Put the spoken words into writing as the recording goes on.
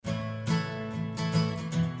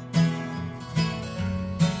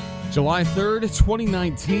July 3rd,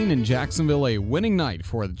 2019 in Jacksonville, a winning night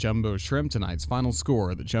for the Jumbo Shrimp. Tonight's final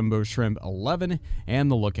score, the Jumbo Shrimp 11 and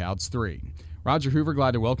the Lookouts 3. Roger Hoover,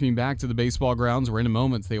 glad to welcome you back to the baseball grounds, where in a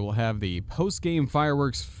moment they will have the post-game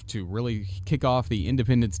fireworks to really kick off the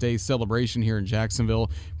Independence Day celebration here in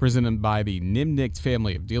Jacksonville, presented by the Nimnicht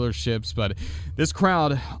family of dealerships. But this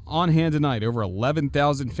crowd on hand tonight, over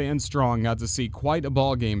 11,000 fans strong, got to see quite a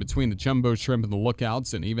ball game between the Jumbo Shrimp and the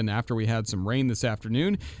Lookouts, and even after we had some rain this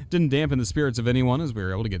afternoon, didn't dampen the spirits of anyone as we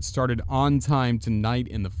were able to get started on time tonight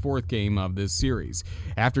in the fourth game of this series.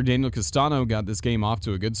 After Daniel Castano got this game off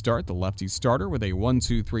to a good start, the lefty starter with a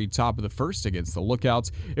 1-2-3 top of the first against the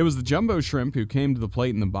Lookouts. It was the Jumbo Shrimp who came to the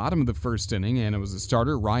plate in the bottom of the first inning, and it was the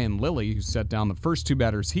starter Ryan Lilly who set down the first two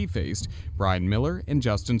batters he faced, Brian Miller and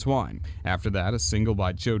Justin Twine. After that, a single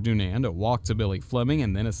by Joe Dunand, a walk to Billy Fleming,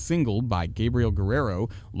 and then a single by Gabriel Guerrero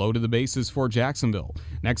loaded the bases for Jacksonville.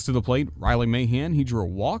 Next to the plate, Riley Mahan, he drew a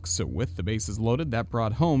walk, so with the bases loaded, that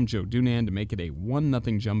brought home Joe Dunand to make it a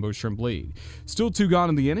 1-0 Jumbo Shrimp lead. Still two gone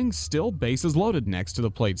in the inning, still bases loaded next to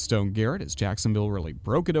the plate. Stone Garrett as Jacksonville really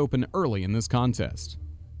broke it open early in this contest.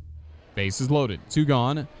 Bases loaded, two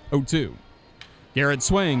gone, 0-2. Garrett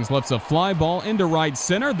swings, lifts a fly ball into right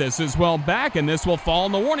center. This is well back, and this will fall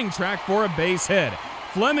on the warning track for a base hit.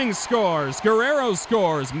 Fleming scores, Guerrero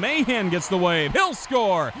scores, Mahan gets the wave, he'll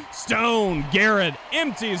score. Stone Garrett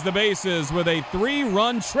empties the bases with a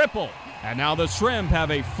 3-run triple. And now the Shrimp have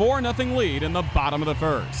a 4-0 lead in the bottom of the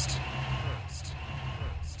first.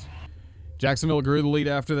 Jacksonville grew the lead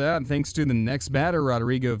after that, thanks to the next batter,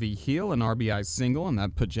 Rodrigo Vigil, an RBI single, and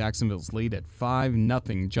that put Jacksonville's lead at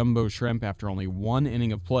 5-0 Jumbo Shrimp after only one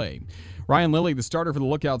inning of play. Ryan Lilly, the starter for the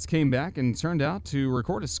Lookouts, came back and turned out to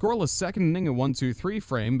record a scoreless second inning, a 1-2-3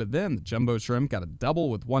 frame, but then the Jumbo Shrimp got a double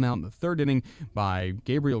with one out in the third inning by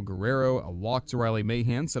Gabriel Guerrero, a walk to Riley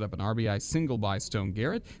Mahan, set up an RBI single by Stone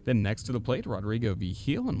Garrett, then next to the plate, Rodrigo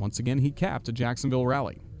Vigil, and once again he capped a Jacksonville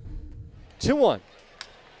rally. 2-1.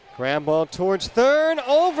 Ground ball towards third,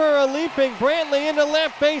 over a leaping Brantley into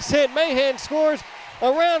left, base hit. Mahan scores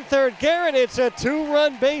around third. Garrett, it's a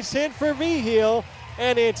 2-run base hit for Vigil,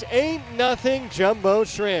 and it's 8-0 Jumbo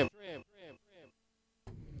Shrimp.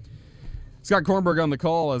 Scott Kornberg on the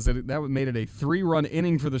call as that made it a 3-run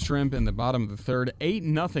inning for the Shrimp in the bottom of the third.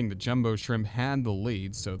 8-0 the Jumbo Shrimp had the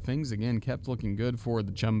lead, so things again kept looking good for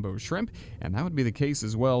the Jumbo Shrimp, and that would be the case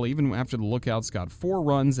as well even after the Lookouts got 3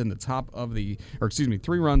 runs in the top of the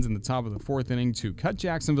fourth inning to cut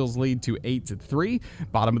Jacksonville's lead to 8-3.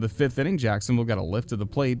 Bottom of the fifth inning, Jacksonville got a lift to the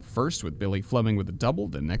plate first with Billy Fleming with a double,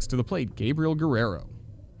 then next to the plate, Gabriel Guerrero.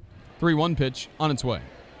 3-1 pitch on its way.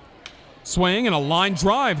 Swing and a line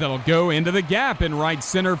drive that'll go into the gap in right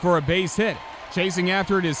center for a base hit. Chasing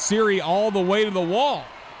after it is Siri all the way to the wall.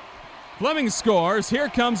 Fleming scores. Here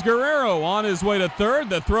comes Guerrero on his way to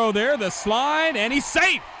third. The throw there, the slide, and he's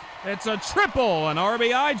safe. It's a triple, an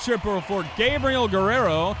RBI triple for Gabriel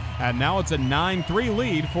Guerrero. And now it's a 9-3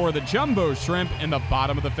 lead for the Jumbo Shrimp in the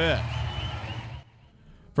bottom of the fifth.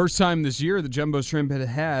 First time this year, the Jumbo Shrimp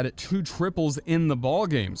had 2 triples in the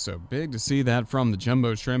ballgame, so big to see that from the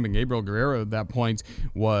Jumbo Shrimp. And Gabriel Guerrero at that point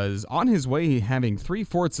was on his way, having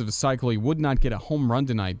 3/4 of a cycle. He would not get a home run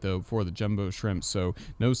tonight, though, for the Jumbo Shrimp, so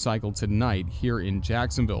no cycle tonight here in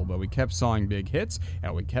Jacksonville. But we kept seeing big hits,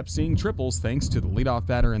 and we kept seeing triples thanks to the leadoff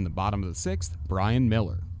batter in the bottom of the sixth, Brian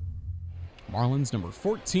Miller. Marlins number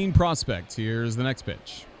 14 prospect. Here's the next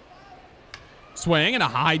pitch. Swing and a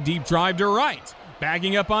high deep drive to right.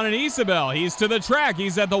 Backing up on an Isabel. He's to the track.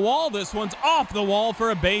 He's at the wall. This one's off the wall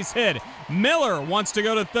for a base hit. Miller wants to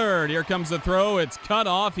go to third. Here comes the throw. It's cut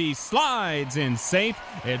off. He slides in safe.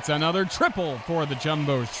 It's another triple for the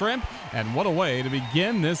Jumbo Shrimp. And what a way to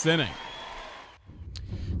begin this inning.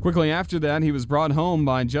 Quickly after that, he was brought home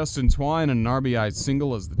by Justin Twine, an RBI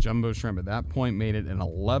single, as the Jumbo Shrimp at that point made it an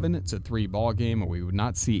 11-3 ball game, and we would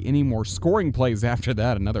not see any more scoring plays after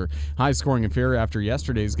that. Another high-scoring affair after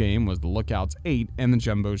yesterday's game was the Lookouts 8 and the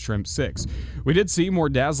Jumbo Shrimp 6. We did see more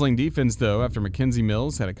dazzling defense, though, after Mackenzie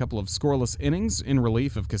Mills had a couple of scoreless innings in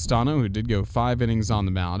relief of Castano, who did go 5 innings on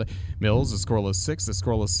the mound. Mills, a scoreless 6th, a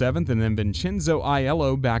scoreless 7th, and then Vincenzo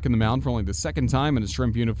Aiello back in the mound for only the second time in a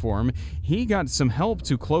Shrimp uniform. He got some help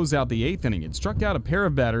to close out the 8th inning. It struck out a pair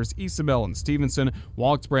of batters, Isabel and Stevenson,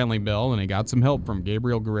 walked Brantley Bell, and he got some help from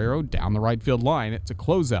Gabriel Guerrero down the right field line to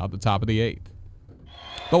close out the top of the 8th.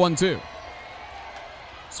 The 1-2.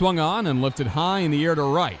 Swung on and lifted high in the air to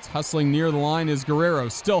right. Hustling near the line is Guerrero,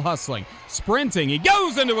 still hustling. Sprinting, he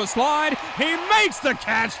goes into a slide. He makes the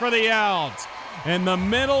catch for the out. In the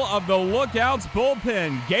middle of the Lookouts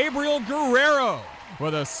bullpen, Gabriel Guerrero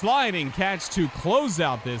with a sliding catch to close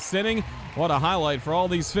out this inning. What a highlight for all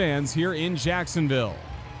these fans here in Jacksonville.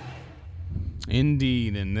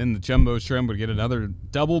 Indeed, and then the Jumbo Shrimp would get another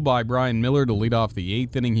double by Brian Miller to lead off the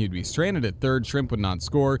 8th inning. He'd be stranded at third. Shrimp would not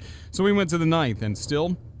score, so we went to the 9th, and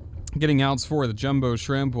still getting outs for the Jumbo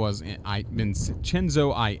Shrimp was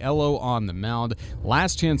Vincenzo Aiello on the mound.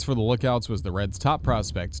 Last chance for the Lookouts was the Reds' top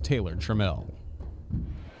prospect, Taylor Trammell.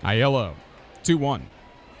 Aiello, 2-1.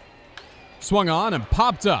 Swung on and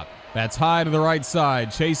popped up. That's high to the right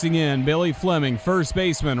side. Chasing in, Billy Fleming, first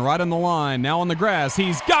baseman, right on the line. Now on the grass.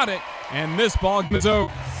 He's got it. And this ball is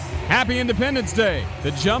over. Happy Independence Day.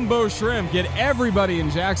 The Jumbo Shrimp get everybody in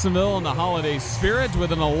Jacksonville in the holiday spirit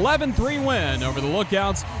with an 11-3 win over the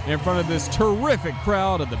Lookouts in front of this terrific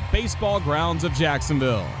crowd at the baseball grounds of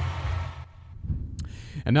Jacksonville.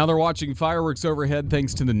 And now they're watching fireworks overhead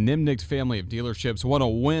thanks to the Nimnicht family of dealerships. What a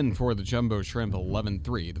win for the Jumbo Shrimp,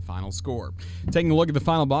 11-3, the final score. Taking a look at the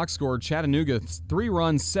final box score, Chattanooga, 3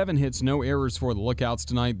 runs, 7 hits, no errors for the Lookouts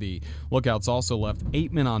tonight. The Lookouts also left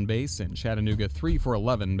 8 men on base, and Chattanooga 3 for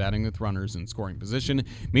 11, batting with runners in scoring position.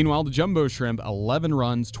 Meanwhile, the Jumbo Shrimp, 11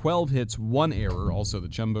 runs, 12 hits, 1 error. Also, the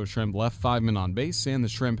Jumbo Shrimp left 5 men on base, and the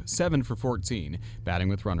Shrimp 7 for 14, batting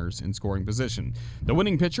with runners in scoring position. The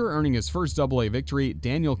winning pitcher earning his first Double-A victory,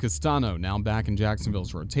 Daniel Castano, now back in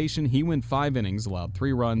Jacksonville's rotation. He went 5 innings, allowed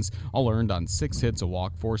 3 runs, all earned on 6 hits, a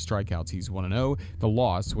walk, 4 strikeouts. He's 1-0. The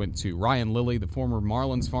loss went to Ryan Lilly, the former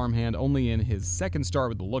Marlins farmhand, only in his second start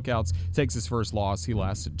with the Lookouts. Takes his first loss. He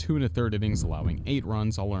lasted 2 1/3 innings, allowing 8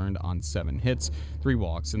 runs, all earned on 7 hits, 3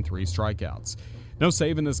 walks, and 3 strikeouts. No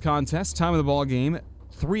save in this contest. Time of the ball game,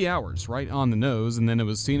 3 hours, right on the nose, and then it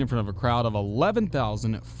was seen in front of a crowd of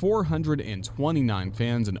 11,429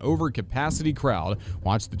 fans, an overcapacity crowd.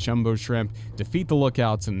 Watch the Jumbo Shrimp defeat the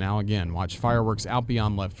Lookouts, and now again, watch fireworks out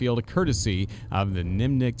beyond left field, courtesy of the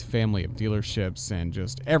Nimnicht family of dealerships, and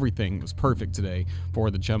just everything was perfect today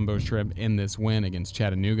for the Jumbo Shrimp in this win against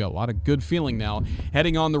Chattanooga. A lot of good feeling now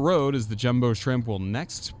heading on the road as the Jumbo Shrimp will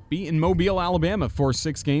next be in Mobile, Alabama for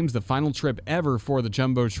 6 games, the final trip ever for the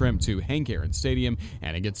Jumbo Shrimp to Hank Aaron Stadium,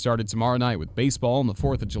 and it gets started tomorrow night with baseball on the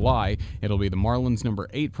 4th of July. It'll be the Marlins' number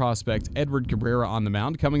 8 prospect, Edward Cabrera, on the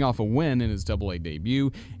mound, coming off a win in his Double-A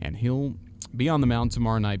debut, and he'll be on the mound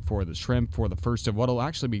tomorrow night for the Shrimp for the first of what will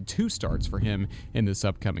actually be 2 starts for him in this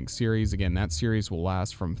upcoming series. Again, that series will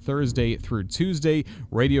last from Thursday through Tuesday.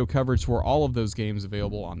 Radio coverage for all of those games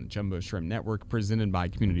available on the Jumbo Shrimp Network, presented by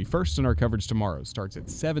Community First, and our coverage tomorrow starts at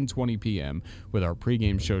 7:20 p.m. with our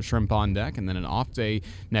pregame show Shrimp on Deck, and then an off day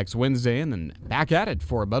next Wednesday, and then back at it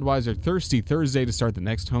for a Budweiser Thirsty Thursday to start the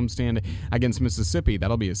next homestand against Mississippi.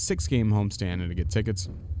 That'll be a 6-game homestand, and to get tickets,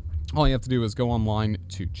 all you have to do is go online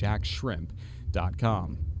to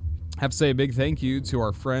jackshrimp.com. I have to say a big thank you to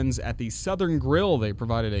our friends at the Southern Grill. They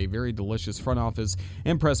provided a very delicious front office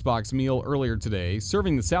and press box meal earlier today.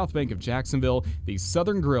 Serving the South Bank of Jacksonville, the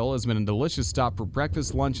Southern Grill has been a delicious stop for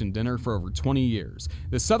breakfast, lunch, and dinner for over 20 years.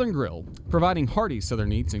 The Southern Grill, providing hearty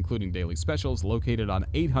Southern eats, including daily specials, located on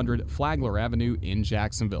 800 Flagler Avenue in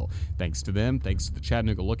Jacksonville. Thanks to them, thanks to the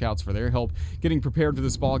Chattanooga Lookouts for their help getting prepared for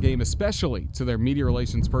this ball game, especially to their media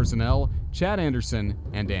relations personnel, Chad Anderson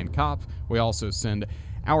and Dan Kopp. We also send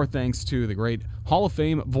our thanks to the great Hall of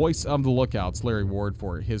Fame voice of the Lookouts, Larry Ward,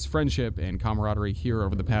 for his friendship and camaraderie here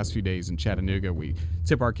over the past few days in Chattanooga. We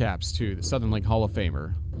tip our caps to the Southern League Hall of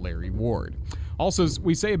Famer, Larry Ward. Also,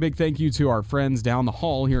 we say a big thank you to our friends down the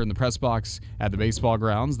hall here in the press box at the baseball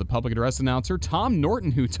grounds, the public address announcer, Tom Norton,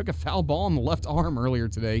 who took a foul ball on the left arm earlier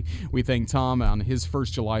today. We thank Tom on his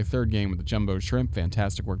first July 3rd game with the Jumbo Shrimp.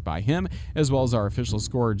 Fantastic work by him, as well as our official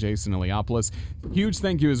scorer, Jason Eliopoulos. Huge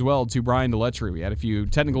thank you as well to Brian Deletry. We had a few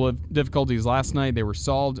technical difficulties last night. They were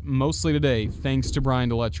solved mostly today, thanks to Brian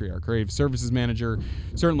Deletry, our creative services manager.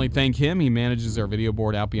 Certainly thank him. He manages our video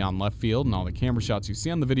board out beyond left field, and all the camera shots you see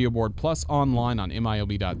on the video board, plus online on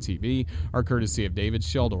MILB.TV, are courtesy of David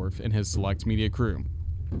Sheldorf and his select media crew.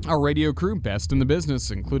 Our radio crew, best in the business,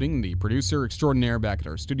 including the producer extraordinaire back at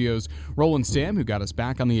our studios, Roland Stam, who got us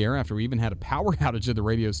back on the air after we even had a power outage at the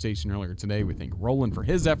radio station earlier today. We thank Roland for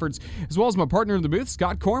his efforts, as well as my partner in the booth,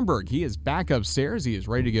 Scott Kornberg. He is back upstairs. He is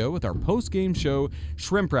ready to go with our post-game show,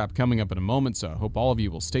 Shrimp Wrap, coming up in a moment, so I hope all of you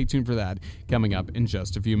will stay tuned for that coming up in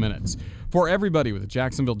just a few minutes. For everybody with the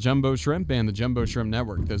Jacksonville Jumbo Shrimp and the Jumbo Shrimp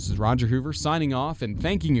Network, this is Roger Hoover signing off and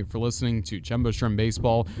thanking you for listening to Jumbo Shrimp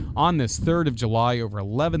Baseball on this 3rd of July. Over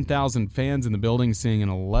 11,000 fans in the building, seeing an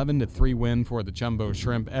 11-3 win for the Jumbo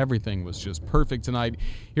Shrimp. Everything was just perfect tonight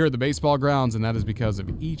here at the baseball grounds, and that is because of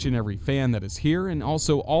each and every fan that is here, and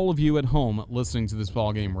also all of you at home listening to this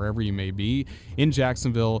ball game wherever you may be in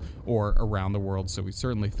Jacksonville or around the world. So we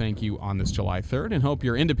certainly thank you on this July 3rd and hope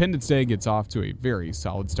your Independence Day gets off to a very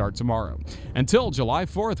solid start tomorrow. Until July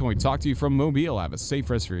 4th, when we talk to you from Mobile, have a safe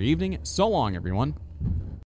rest of your evening. So long, everyone.